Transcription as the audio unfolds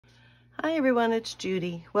Hi everyone, it's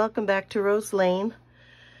Judy. Welcome back to Rose Lane.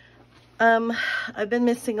 I've been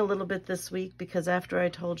missing a little bit this week because after I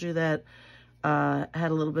told you that I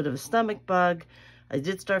had a little bit of a stomach bug, I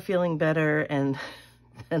did start feeling better, and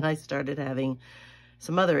then I started having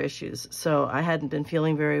some other issues. So I hadn't been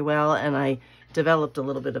feeling very well, and I developed a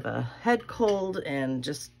little bit of a head cold and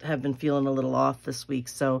just have been feeling a little off this week.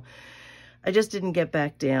 So I just didn't get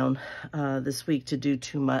back down this week to do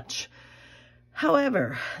too much.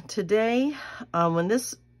 However, today, when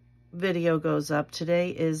this video goes up,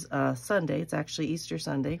 today is Sunday. It's actually Easter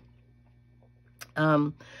Sunday.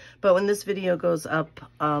 But when this video goes up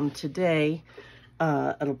today,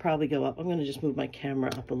 it'll probably go up. I'm going to just move my camera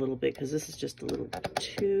up a little bit because this is just a little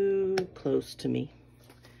too close to me.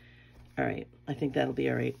 All right. I think that'll be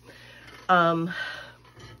all right.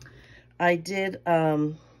 I did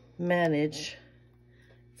manage,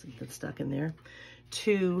 something stuck in there,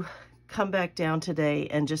 to come back down today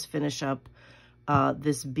and just finish up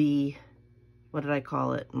this bee, what did I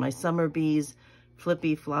call it? My Summer Bees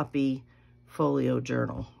Flippy Floppy Folio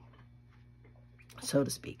journal, so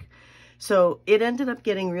to speak. So it ended up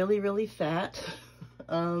getting really, really fat.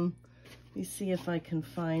 Let me see if I can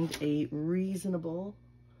find a reasonable,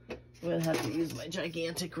 I'm gonna have to use my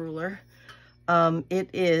gigantic ruler. It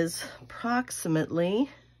is approximately,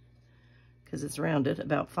 because it's rounded,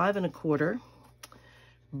 about 5 1/4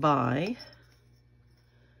 by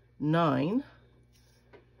 9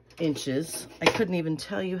 inches. I couldn't even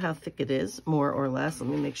tell you how thick it is, more or less. Let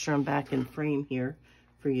me make sure I'm back in frame here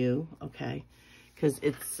for you, okay? Because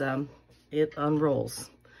it's it unrolls,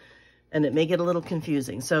 and it may get a little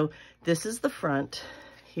confusing. So this is the front.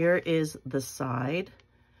 Here is the side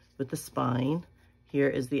with the spine. Here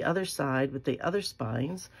is the other side with the other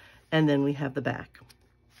spines, and then we have the back.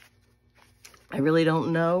 I really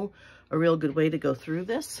don't know a real good way to go through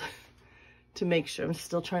this to make sure. I'm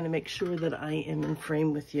still trying to make sure that I am in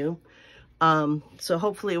frame with you. So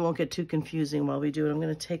hopefully it won't get too confusing while we do it. I'm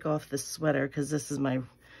going to take off this sweater because this is my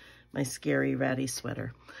scary ratty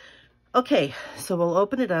sweater. Okay, so we'll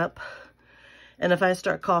open it up. And if I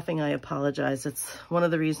start coughing, I apologize. It's one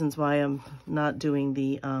of the reasons why I'm not doing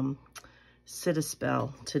the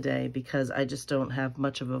sit-a-spell today, because I just don't have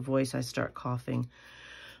much of a voice. I start coughing.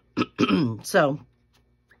 So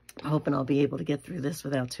hoping I'll be able to get through this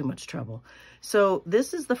without too much trouble. So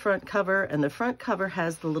this is the front cover, and the front cover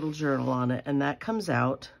has the little journal on it, and that comes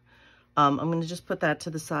out. I'm going to just put that to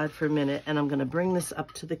the side for a minute, and I'm going to bring this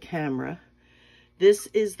up to the camera. This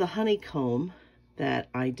is the honeycomb that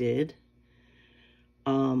I did,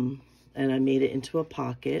 and I made it into a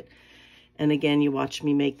pocket. And again, you watch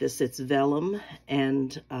me make this. It's vellum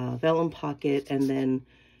and vellum pocket, and then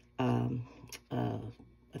I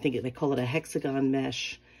think they call it a hexagon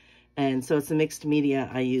mesh. And so it's a mixed media.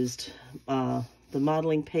 I used the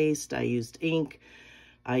modeling paste, I used ink,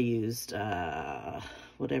 I used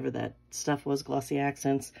whatever that stuff was, glossy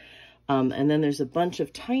accents. And then there's a bunch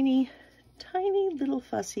of tiny, tiny little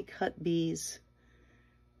fussy cut bees.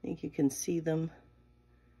 I think you can see them.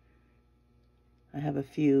 I have a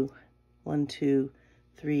few, 1, 2,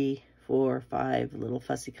 3, 4, 5 little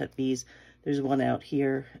fussy cut bees. There's one out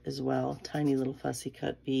here as well, tiny little fussy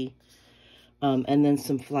cut bee. And then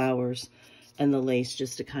some flowers and the lace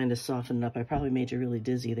just to kind of soften it up. I probably made you really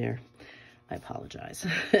dizzy there. I apologize.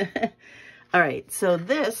 All right, so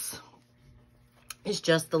this is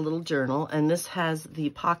just the little journal, and this has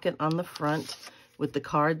the pocket on the front with the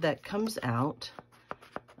card that comes out.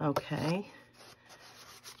 Okay.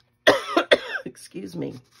 Excuse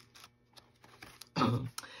me.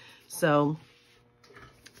 So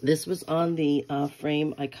this was on the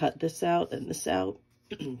frame. I cut this out and this out.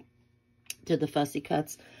 Did the fussy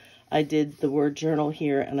cuts. I did the word journal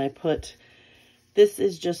here, and I put, this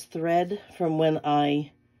is just thread from when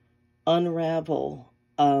I unravel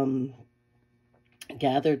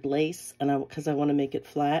gathered lace, and because I want to make it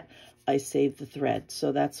flat, I save the thread.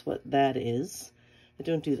 So that's what that is. I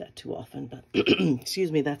don't do that too often, but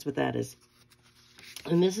excuse me, that's what that is.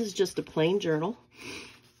 And this is just a plain journal.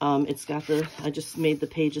 It's got the, I just made the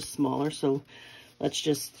pages smaller, so let's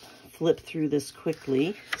just flip through this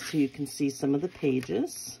quickly so you can see some of the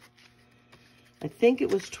pages. I think it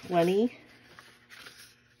was 10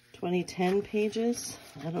 pages.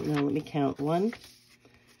 I don't know, let me count. 1,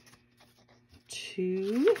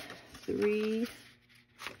 2, 3,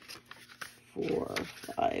 4,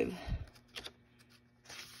 5,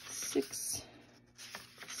 6,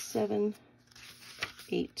 7,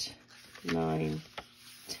 8, 9,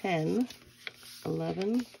 10,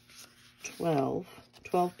 11, 12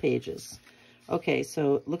 pages. Okay,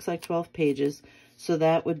 so it looks like 12 pages. So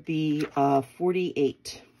that would be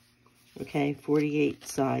 48. Okay, 48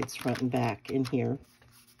 sides front and back in here.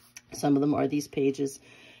 Some of them are these pages,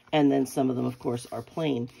 and then some of them, of course, are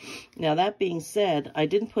plain. Now, that being said, I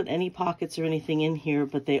didn't put any pockets or anything in here,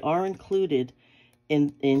 but they are included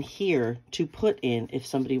in here to put in if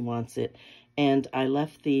somebody wants it. And I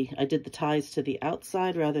did the ties to the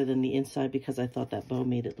outside rather than the inside because I thought that bow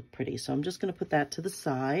made it look pretty. So I'm just going to put that to the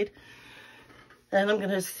side. And I'm going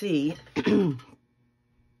to see.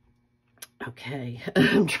 Okay,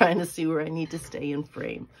 I'm trying to see where I need to stay in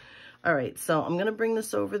frame. All right, so I'm going to bring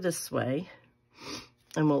this over this way.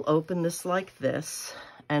 And we'll open this like this.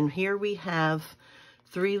 And here we have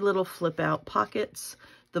 3 little flip out pockets.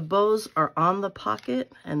 The bows are on the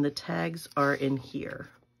pocket and the tags are in here.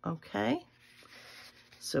 Okay.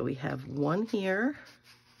 So we have one here,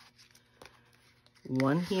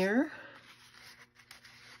 one here.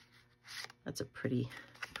 That's a pretty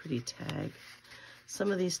tag.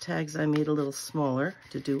 Some of these tags I made a little smaller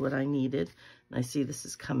to do what I needed. And I see this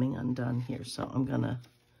is coming undone here. So I'm gonna,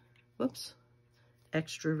 whoops,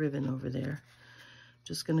 extra ribbon over there.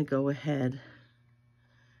 Just gonna go ahead.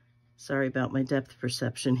 Sorry about my depth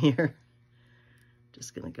perception here.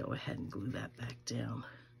 Just gonna go ahead and glue that back down.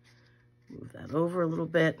 Move that over a little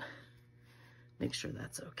bit. Make sure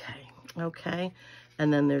that's okay. Okay,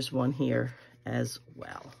 and then there's one here as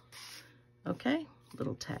well. Okay,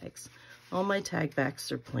 little tags. All my tag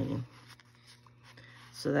backs are plain.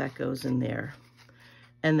 So that goes in there.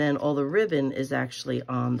 And then all the ribbon is actually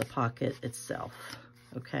on the pocket itself.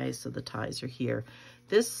 Okay, so the ties are here.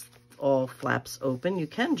 This all flaps open. You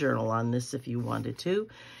can journal on this if you wanted to.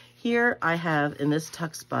 Here I have, in this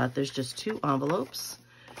tuck spot, there's just 2 envelopes.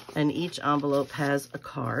 And each envelope has a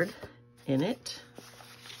card in it.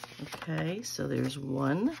 Okay, so there's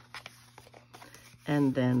one.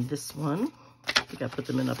 And then this one. I think I put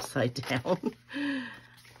them in upside down.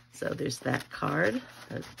 So there's that card.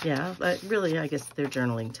 Yeah, really, I guess they're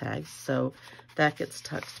journaling tags. So that gets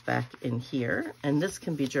tucked back in here. And this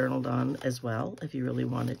can be journaled on as well if you really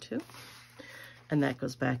wanted to. And that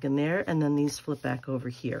goes back in there. And then these flip back over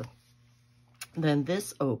here. Then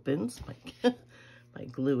this opens. My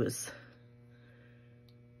glue is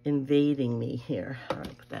invading me here. All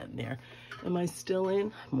right, put that in there. Am I still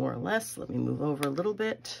in? More or less. Let me move over a little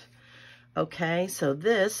bit. Okay, so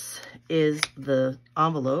this is the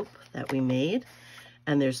envelope that we made.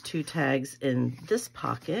 And there's 2 tags in this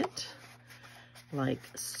pocket, like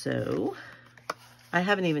so. I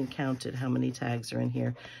haven't even counted how many tags are in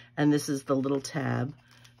here. And this is the little tab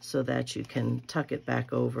so that you can tuck it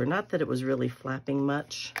back over. Not that it was really flapping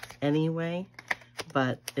much anyway,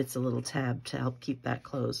 but it's a little tab to help keep that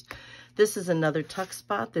closed. This is another tuck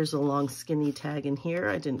spot. There's a long skinny tag in here.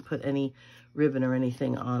 I didn't put any ribbon or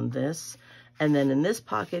anything on this. And then in this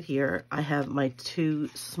pocket here, I have my 2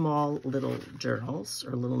 small little journals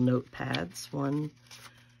or little notepads. 1,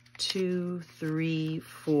 2, 3,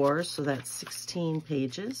 4. So that's 16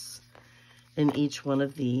 pages in each one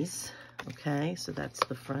of these. Okay, so that's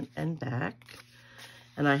the front and back.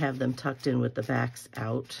 And I have them tucked in with the backs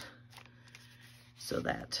out so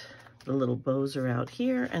that the little bows are out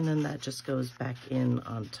here, and then that just goes back in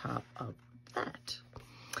on top of that.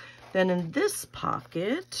 Then in this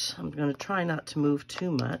pocket, I'm going to try not to move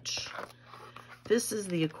too much. This is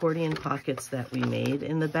the accordion pockets that we made.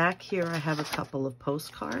 In the back here, I have a couple of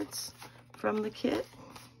postcards from the kit.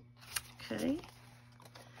 Okay.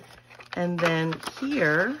 And then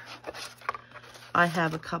here, I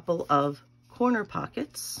have a couple of corner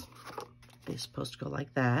pockets. They're supposed to go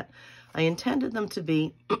like that. I intended them to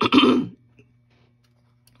be,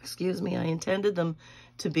 excuse me, I intended them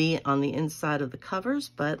to be on the inside of the covers,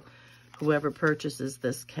 but whoever purchases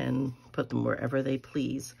this can put them wherever they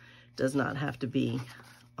please. It does not have to be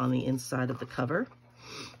on the inside of the cover.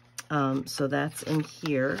 So that's in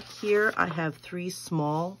here. Here I have 3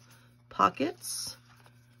 small pockets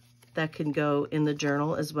that can go in the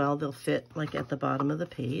journal as well. They'll fit like at the bottom of the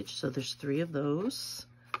page. So there's 3 of those.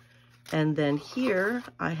 And then here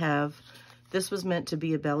I have, this was meant to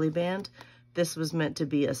be a belly band. This was meant to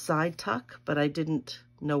be a side tuck, but I didn't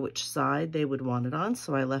know which side they would want it on,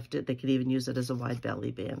 so I left it. They could even use it as a wide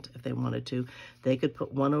belly band if they wanted to. They could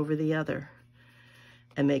put one over the other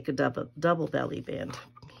and make a double belly band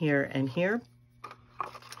here and here.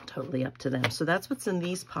 Totally up to them. So that's what's in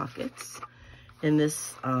these pockets in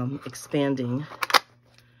this expanding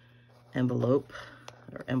envelope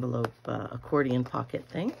or envelope accordion pocket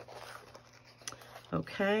thing.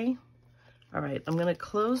 Okay. All right, I'm going to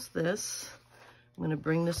close this. I'm going to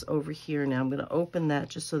bring this over here now. I'm going to open that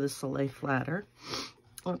just so this will lay flatter.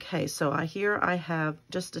 Okay, so here I have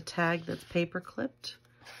just a tag that's paper clipped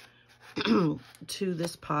to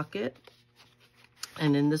this pocket.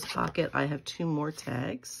 And in this pocket, I have 2 more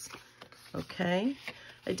tags. Okay.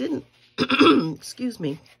 I didn't, excuse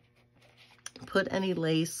me, put any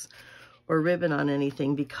lace or ribbon on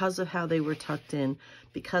anything because of how they were tucked in,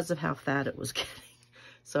 because of how fat it was getting.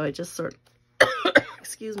 So I just sort of,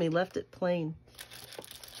 excuse me, left it plain.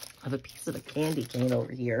 I have a piece of a candy cane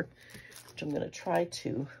over here, which I'm going to try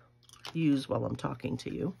to use while I'm talking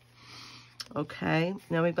to you. Okay,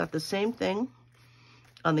 now we've got the same thing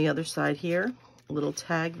on the other side here. A little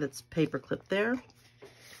tag that's paper clipped there.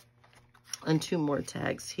 And 2 more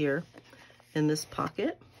tags here in this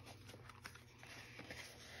pocket.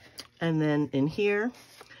 And then in here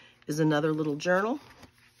is another little journal.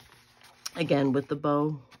 Again, with the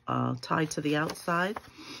bow tied to the outside.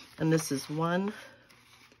 And this is 1,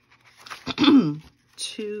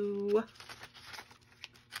 2,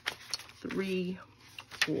 3,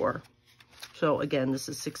 4. So again, this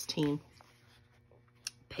is 16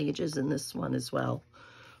 pages in this one as well.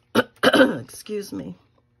 Excuse me.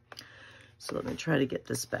 So let me try to get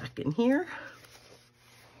this back in here.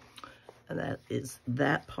 And that is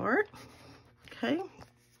that part. Okay.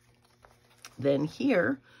 Then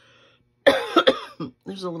here,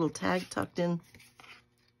 there's a little tag tucked in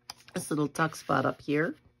this little tuck spot up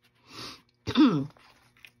here. And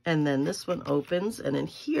then this one opens, and in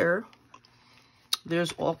here,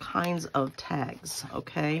 there's all kinds of tags,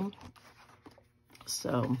 okay?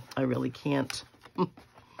 So I really can't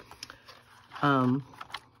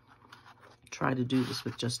try to do this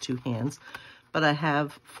with just 2 hands. But I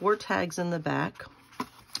have 4 tags in the back.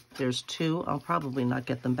 There's 2. I'll probably not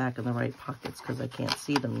get them back in the right pockets because I can't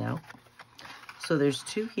see them now. So there's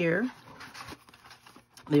 2 here.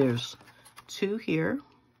 There's 2 here.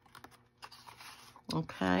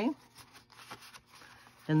 Okay.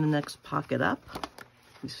 In the next pocket up.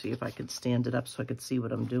 Let me see if I could stand it up so I could see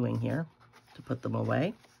what I'm doing here to put them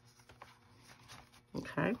away.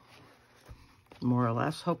 Okay. More or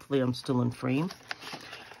less. Hopefully I'm still in frame.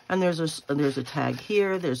 And there's a tag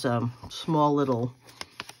here. There's a small little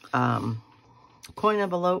coin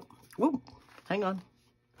envelope. Whoa, hang on.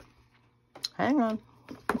 Hang on.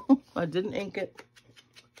 I didn't ink it.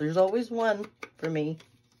 There's always one for me.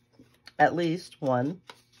 At least one.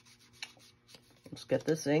 Let's get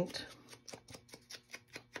this inked.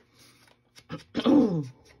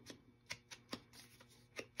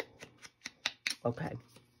 Okay.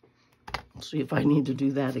 Let's see if I need to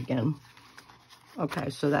do that again. Okay,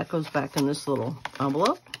 so that goes back in this little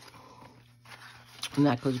envelope. And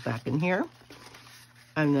that goes back in here.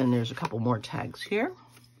 And then there's a couple more tags here.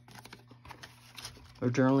 Or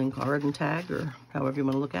journaling card and tag, or however you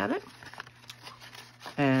want to look at it.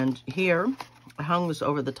 And here, I hung this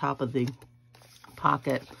over the top of the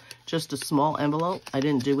pocket. Just a small envelope. I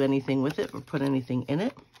didn't do anything with it or put anything in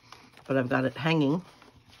it. But I've got it hanging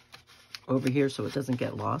over here so it doesn't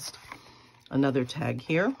get lost. Another tag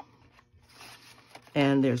here.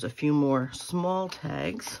 And there's a few more small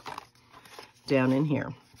tags down in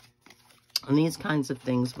here. And these kinds of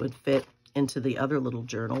things would fit into the other little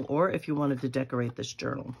journal, or if you wanted to decorate this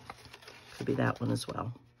journal, could be that one as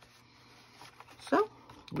well. So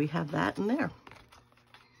we have that in there.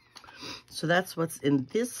 So that's what's in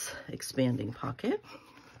this expanding pocket,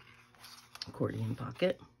 accordion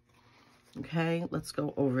pocket. Okay, let's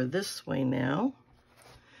go over this way now.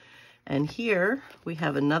 And here we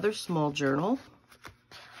have another small journal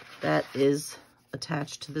that is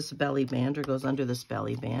attached to this belly band, or goes under this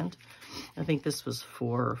belly band. I think this was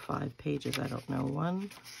 4 or 5 pages. I don't know. 1,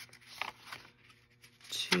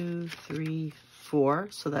 2, 3, 4.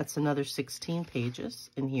 So that's another 16 pages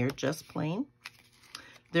in here, just plain.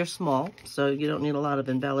 They're small, so you don't need a lot of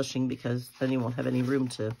embellishing because then you won't have any room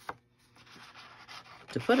to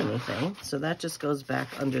put anything. So that just goes back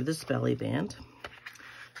under this belly band.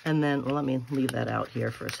 And then, well, let me leave that out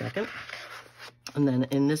here for a second. And then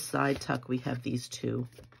in this side tuck, we have these 2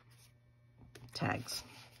 tags.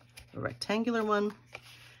 A rectangular one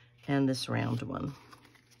and this round one.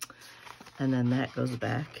 And then that goes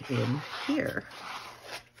back in here,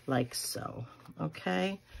 like so.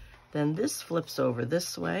 Okay. Then this flips over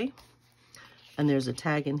this way. And there's a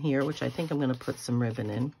tag in here, which I think I'm going to put some ribbon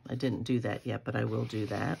in. I didn't do that yet, but I will do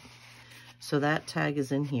that. So that tag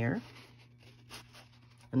is in here.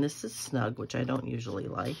 And this is snug, which I don't usually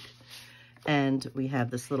like. And we have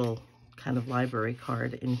this little kind of library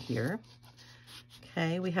card in here.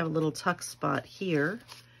 Okay, we have a little tuck spot here.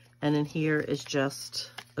 And in here is just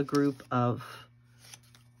a group of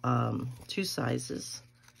 2 sizes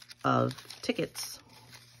of tickets,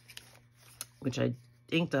 which I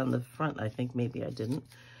inked on the front. I think maybe I didn't.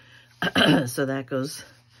 So that goes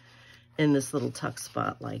in this little tuck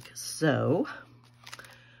spot like so.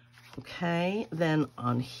 Okay, then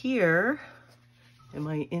on here, am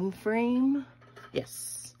I in frame?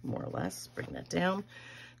 Yes, more or less. Bring that down.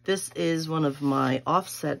 This is one of my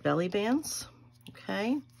offset belly bands.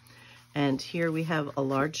 Okay, and here we have a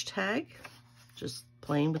large tag, just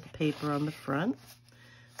plain with the paper on the front.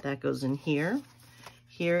 That goes in here.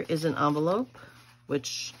 Here is an envelope,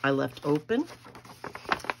 which I left open.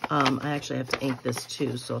 I actually have to ink this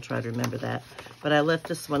too, so I'll try to remember that. But I left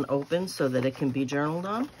this one open so that it can be journaled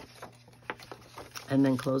on and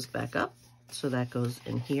then closed back up. So that goes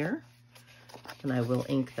in here, and I will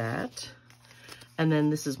ink that. And then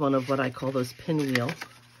this is one of what I call those pinwheel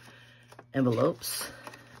envelopes.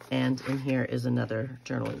 And in here is another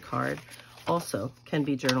journaling card. Also can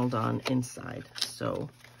be journaled on inside. So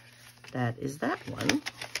that is that one.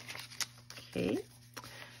 Okay,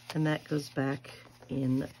 and that goes back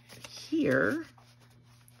in here.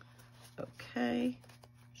 Okay,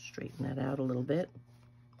 straighten that out a little bit.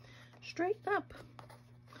 Straighten up.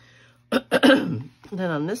 Then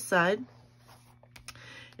on this side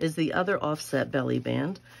is the other offset belly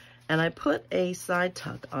band, and I put a side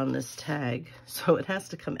tuck on this tag, so it has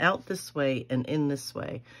to come out this way and in this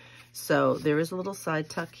way. So there is a little side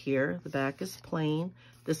tuck here. The back is plain.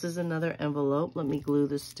 This is another envelope. Let me glue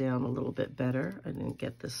this down a little bit better. I didn't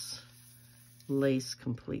get this lace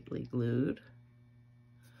completely glued.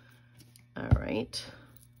 All right.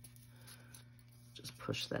 Just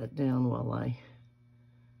push that down while I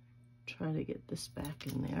try to get this back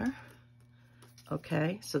in there.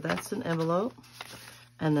 Okay, so that's an envelope.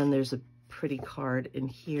 And then there's a pretty card in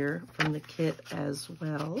here from the kit as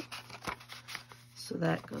well. So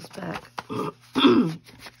that goes back,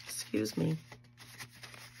 excuse me,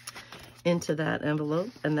 into that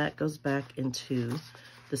envelope, and that goes back into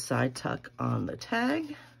the side tuck on the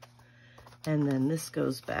tag. And then this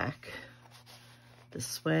goes back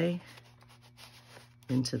this way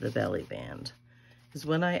into the belly band. Because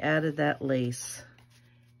when I added that lace,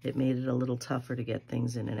 it made it a little tougher to get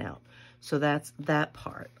things in and out. So that's that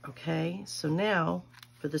part, okay? So now,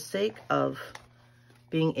 for the sake of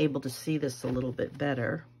being able to see this a little bit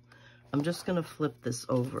better, I'm just gonna flip this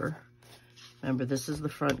over. Remember, this is the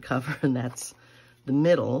front cover and that's the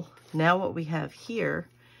middle. Now what we have here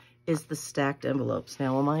is the stacked envelopes.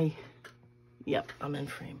 Now am I, yep, I'm in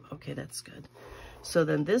frame. Okay, that's good. So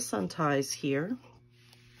then this unties here,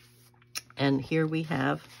 and here we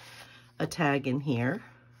have a tag in here,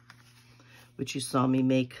 which you saw me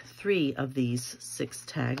make 3 of these 6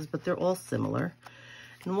 tags, but they're all similar.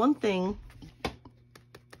 And one thing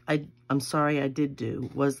I'm sorry I did do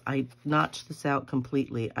was I notched this out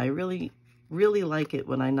completely. I really like it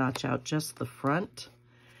when I notch out just the front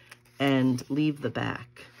and leave the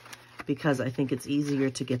back, because I think it's easier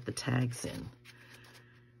to get the tags in.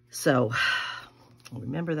 So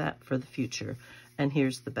remember that for the future. And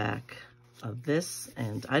here's the back of this,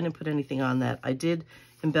 and I didn't put anything on that. I did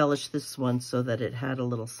embellish this one so that it had a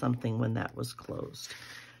little something when that was closed.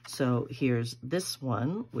 So here's this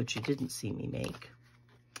one, which you didn't see me make.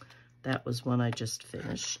 That was one I just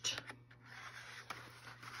finished.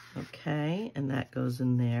 Okay, and that goes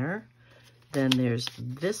in there. Then there's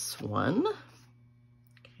this one.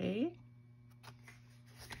 Okay.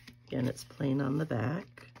 Again, it's plain on the back.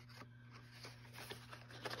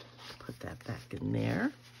 Put that back in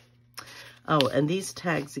there. Oh, and these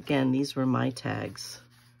tags, again, these were my tags,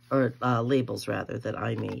 or labels rather, that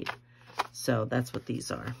I made. So that's what these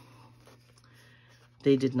are.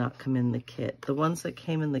 They did not come in the kit. The ones that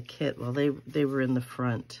came in the kit, well, they were in the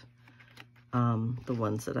front. The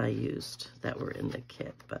ones that I used that were in the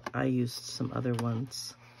kit, but I used some other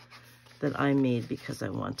ones that I made because I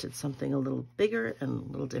wanted something a little bigger and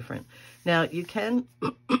a little different. Now you can,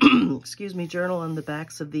 excuse me, journal on the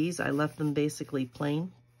backs of these. I left them basically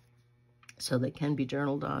plain, so they can be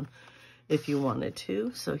journaled on if you wanted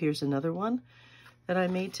to. So here's another one that I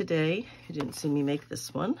made today. You didn't see me make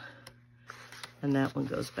this one. And that one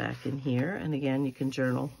goes back in here. And again, you can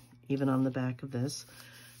journal even on the back of this.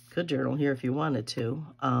 Could journal here if you wanted to.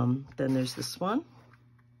 Then there's this one.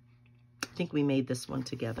 I think we made this one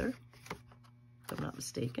together, if I'm not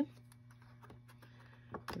mistaken.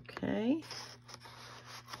 Okay.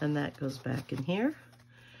 And that goes back in here.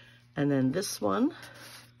 And then this one,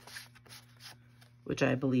 which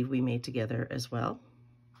I believe we made together as well.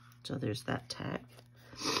 So there's that tag.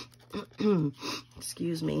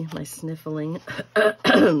 Excuse me, my sniffling.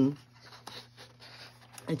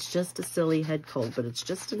 It's just a silly head cold, but it's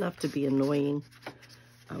just enough to be annoying.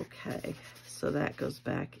 Okay, so that goes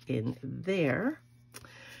back in there.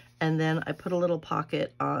 And then I put a little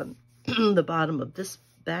pocket on the bottom of this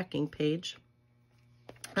backing page.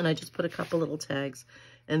 And I just put a couple little tags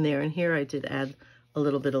in there. And here I did add a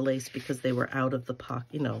little bit of lace because they were out of the pocket,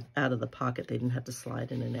 you know, out of the pocket. They didn't have to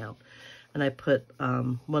slide in and out. And I put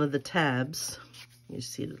one of the tabs, you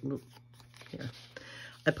see it here.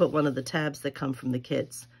 I put one of the tabs that come from the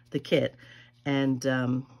kit,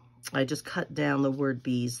 and I just cut down the word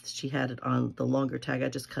bees. She had it on the longer tag. I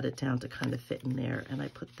just cut it down to kind of fit in there, and I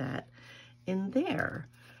put that in there.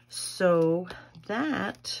 So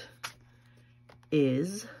that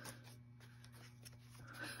is,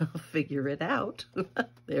 I'll figure it out.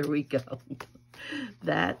 There we go.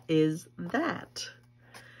 That is that.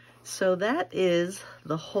 So that is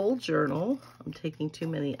the whole journal. I'm taking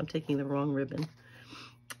the wrong ribbon.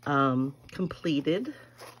 Completed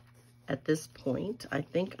at this point. I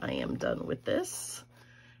think I am done with this.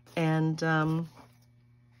 And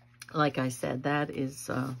like I said, that is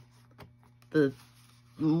the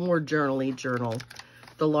more journal-y journal,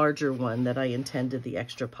 the larger one that I intended the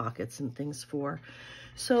extra pockets and things for.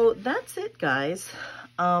 So that's it, guys.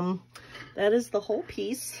 That is the whole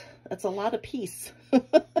piece. That's a lot of piece.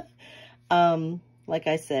 Like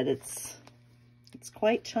I said, it's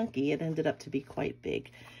quite chunky. It ended up to be quite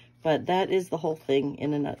big, but that is the whole thing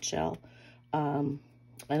in a nutshell. I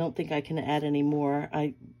don't think I can add any more.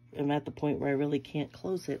 I am at the point where I really can't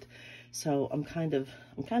close it. So I'm kind of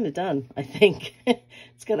done, I think.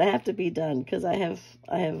 It's gonna have to be done because I have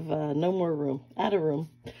no more room, out of room.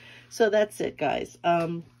 So that's it, guys.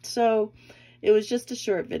 So it was just a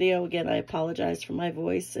short video. Again, I apologize for my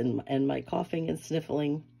voice and my coughing and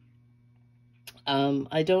sniffling.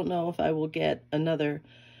 I don't know if I will get another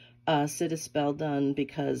Sit a Spell done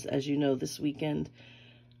because, as you know, this weekend,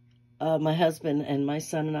 my husband and my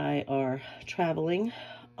son and I are traveling,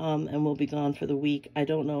 and we'll be gone for the week. I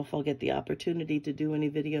don't know if I'll get the opportunity to do any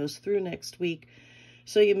videos through next week,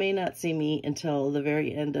 so you may not see me until the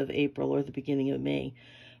very end of April or the beginning of May.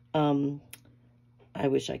 I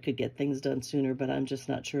wish I could get things done sooner, but I'm just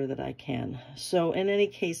not sure that I can. So in any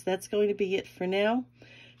case, that's going to be it for now.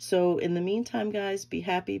 So in the meantime, guys, be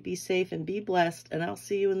happy, be safe, and be blessed, and I'll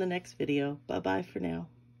see you in the next video. Bye-bye for now.